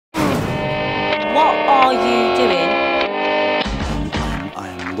What are you doing? I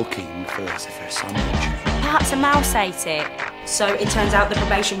am looking for a sandwich. Perhaps a mouse ate it. So it turns out the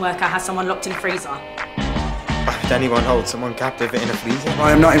probation worker has someone locked in a freezer. Why would anyone hold someone captive in a freezer?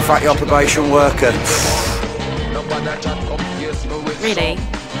 I am not in fact your probation worker. Really?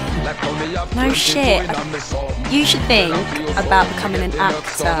 No shit. You should think about becoming an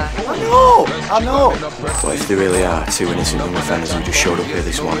actor. I know! What if there really are two innocent young offenders who just showed up here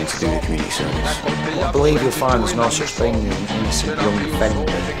this morning to do the community service? Well, I believe you'll find there's no such thing as an innocent young offender.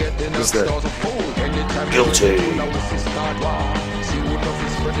 Is there? Guilty.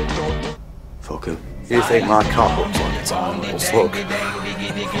 Fuck him. You think my cock looks like it's an animal slug?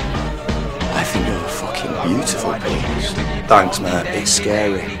 I think you're a fucking beautiful penis. Thanks, mate. It's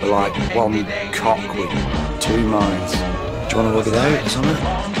scary. We're like one cock with two minds. Do you want to work it out or something?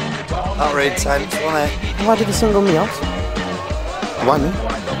 That were intense, wasn't it? Why did the sun gun me off? Why me?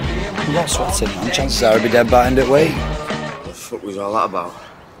 I'm not sweating, man. Chances are I'll be dead by end of week. What the fuck was all that about?